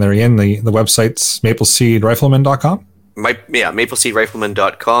a second there, Ian. The website's mapleseedrifleman.com.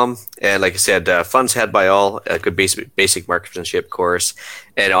 MapleSeedRifleman.com. And like I said, funds had by all, a good basic marksmanship course.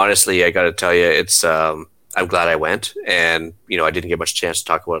 And honestly, I got to tell you, it's I'm glad I went. And, I didn't get much chance to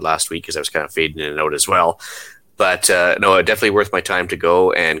talk about it last week because I was kind of fading in and out as well. But no, definitely worth my time to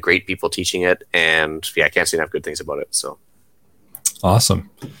go, and great people teaching it. And yeah, I can't say enough good things about it. So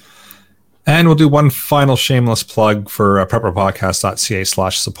awesome. And we'll do one final shameless plug for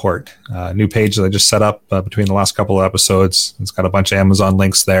prepperpodcast.ca/support. New page that I just set up between the last couple of episodes. It's got a bunch of Amazon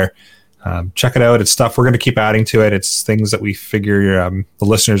links there. Check it out. It's stuff we're going to keep adding to it. It's things that we figure the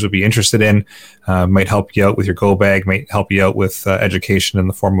listeners would be interested in. Might help you out with your go bag, might help you out with education in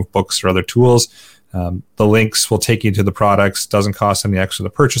the form of books or other tools. The links will take you to the products. Doesn't cost any extra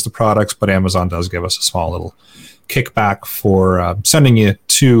to purchase the products, but Amazon does give us a small little kickback for sending you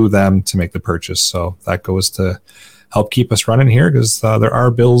to them to make the purchase. So that goes to help keep us running here, because there are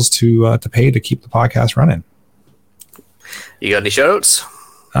bills to pay to keep the podcast running. You got any shout-outs?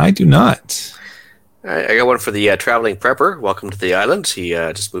 I do not. I got one for the traveling prepper. Welcome to the island. He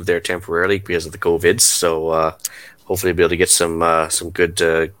just moved there temporarily because of the COVID. So hopefully be able to get some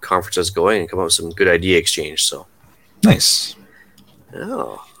good conferences going and come up with some good idea exchange. So nice.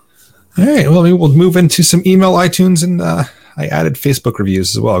 Oh. All right. Well, maybe we'll move into some email, iTunes, and I added Facebook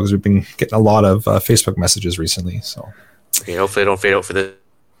reviews as well, because we've been getting a lot of Facebook messages recently. So okay, hopefully I don't fade out for this.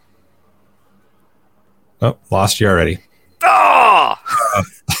 Oh, lost you already. Oh!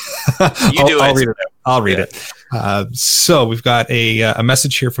 You do I'll read it. I'll read it. So we've got a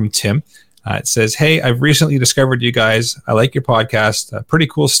message here from Tim. It says, "Hey, I've recently discovered you guys. I like your podcast. Pretty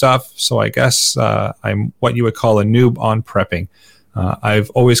cool stuff. So I guess I'm what you would call a noob on prepping. I've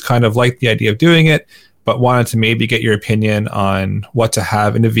always kind of liked the idea of doing it, but wanted to maybe get your opinion on what to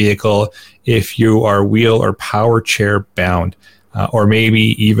have in a vehicle if you are wheel or power chair bound, or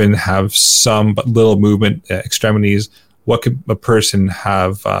maybe even have some but little movement extremities. What could a person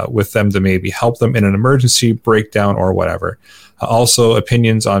have with them to maybe help them in an emergency, breakdown, or whatever? Also,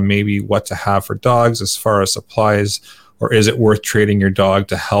 opinions on maybe what to have for dogs as far as supplies, or is it worth trading your dog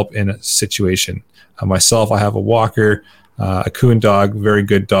to help in a situation? Myself, I have a walker, a coon dog, very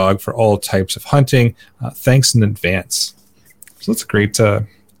good dog for all types of hunting. Thanks in advance." So that's a great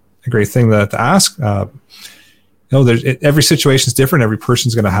thing to ask. Every situation is different. Every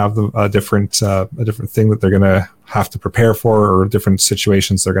person's going to have a different thing that they're going to have to prepare for, or different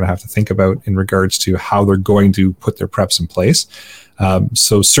situations they're going to have to think about in regards to how they're going to put their preps in place.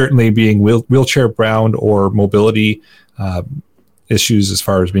 So certainly being wheelchair bound or mobility issues as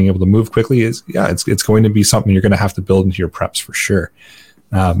far as being able to move quickly it's going to be something you're going to have to build into your preps for sure.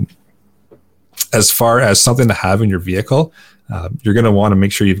 As far as something to have in your vehicle, you're going to want to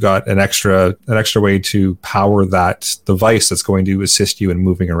make sure you've got an extra way to power that device that's going to assist you in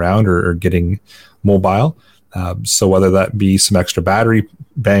moving around or getting mobile. So whether that be some extra battery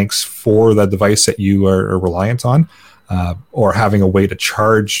banks for the device that you are reliant on, or having a way to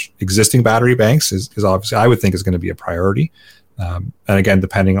charge existing battery banks is obviously, I would think, is going to be a priority. And again,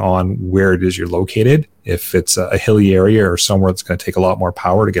 depending on where it is you're located, if it's a hilly area or somewhere that's going to take a lot more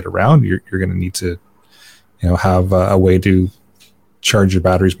power to get around, you're going to need to have a way to charge your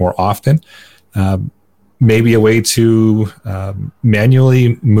batteries more often. Maybe a way to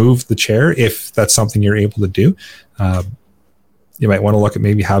manually move the chair if that's something you're able to do. You might want to look at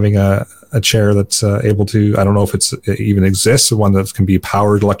maybe having a chair that's able to, I don't know if it even exists, one that can be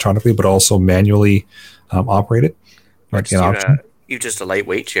powered electronically but also manually operated. Might be an option. Just a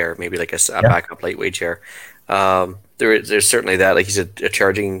lightweight chair, maybe like a backup lightweight chair. There's certainly that, like you said, a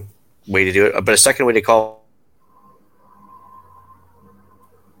charging way to do it. But a second way to call.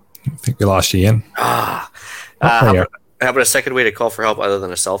 I think we lost you, Ian. How about a second way to call for help other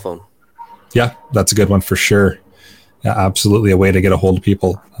than a cell phone? Yeah, that's a good one for sure. Yeah, absolutely a way to get a hold of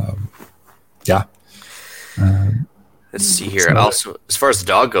people. Let's see here. And also, as far as the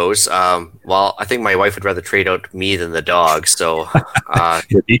dog goes, well, I think my wife would rather trade out me than the dog. So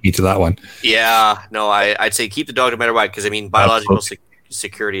you beat me to that one. Yeah, no, I'd say keep the dog no matter what, because I mean, biological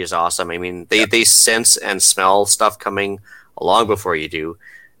security is awesome. I mean, they sense and smell stuff coming long before you do.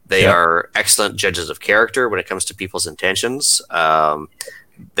 They are excellent judges of character when it comes to people's intentions.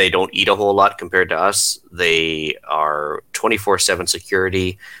 They don't eat a whole lot compared to us. They are 24/7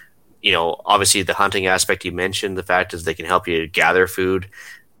 security. Obviously the hunting aspect you mentioned, the fact is they can help you gather food.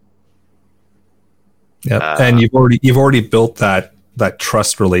 Yeah, and you've already built that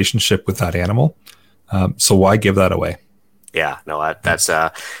trust relationship with that animal. So why give that away? Yeah, no, that's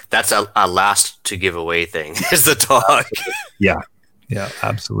a last to give away thing is the dog. Yeah,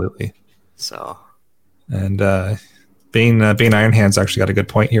 absolutely. So, and Bane Iron Hands actually got a good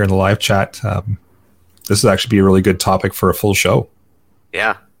point here in the live chat. this would actually be a really good topic for a full show.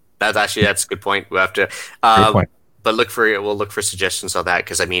 Yeah, that's a good point. We'll have to, point. But we'll look for suggestions on that,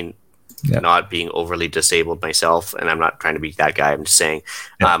 because I mean, not being overly disabled myself, and I'm not trying to be that guy. I'm just saying,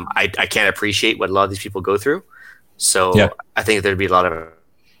 I can't appreciate what a lot of these people go through. So I think there'd be a lot of.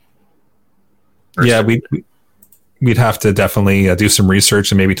 Yeah, we'd have to definitely do some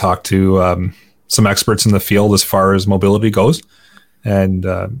research and maybe talk to some experts in the field as far as mobility goes, and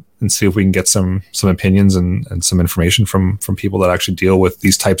see if we can get some opinions and some information from people that actually deal with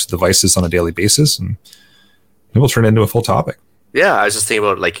these types of devices on a daily basis, and maybe we'll turn it into a full topic. Yeah, I was just thinking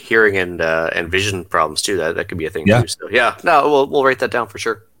about like hearing and vision problems too. That could be a thing too. So we'll write that down for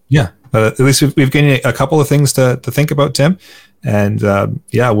sure. Yeah, at least we've given you a couple of things to think about, Tim, and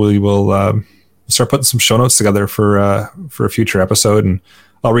we will start putting some show notes together for a future episode, and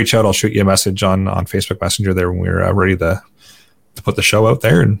I'll reach out. I'll shoot you a message on Facebook Messenger there when we're ready to put the show out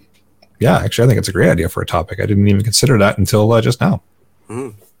there. And actually, I think it's a great idea for a topic. I didn't even consider that until just now.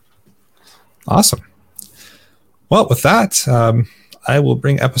 Awesome. Well, with that, I will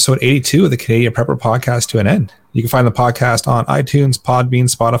bring episode 82 of the Canadian Prepper Podcast to an end. You can find the podcast on iTunes, Podbean,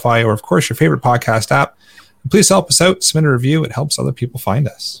 Spotify, or of course your favorite podcast app. And please help us out. Submit a review. It helps other people find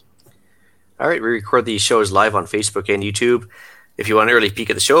us. All right, we record these shows live on Facebook and YouTube. If you want an early peek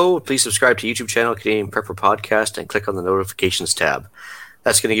at the show, please subscribe to YouTube channel Canadian Prepper Podcast and click on the notifications tab.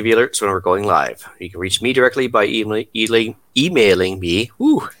 That's going to give you alerts when we're going live. You can reach me directly by emailing me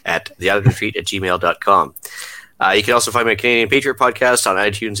at theauditretreat@gmail.com. You can also find my Canadian Patriot Podcast on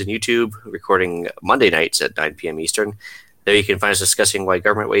iTunes and YouTube, recording Monday nights at 9 p.m. Eastern. There you can find us discussing why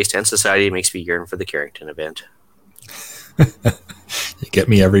government waste and society makes me yearn for the Carrington event. You get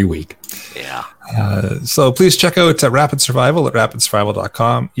me every week. Yeah. So please check out Rapid Survival at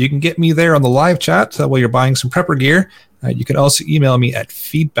rapidsurvival.com. You can get me there on the live chat while you're buying some prepper gear. You can also email me at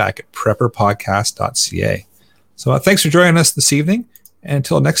feedback@prepperpodcast.ca. So thanks for joining us this evening. And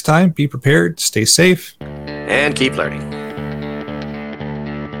until next time, be prepared, stay safe, and keep learning.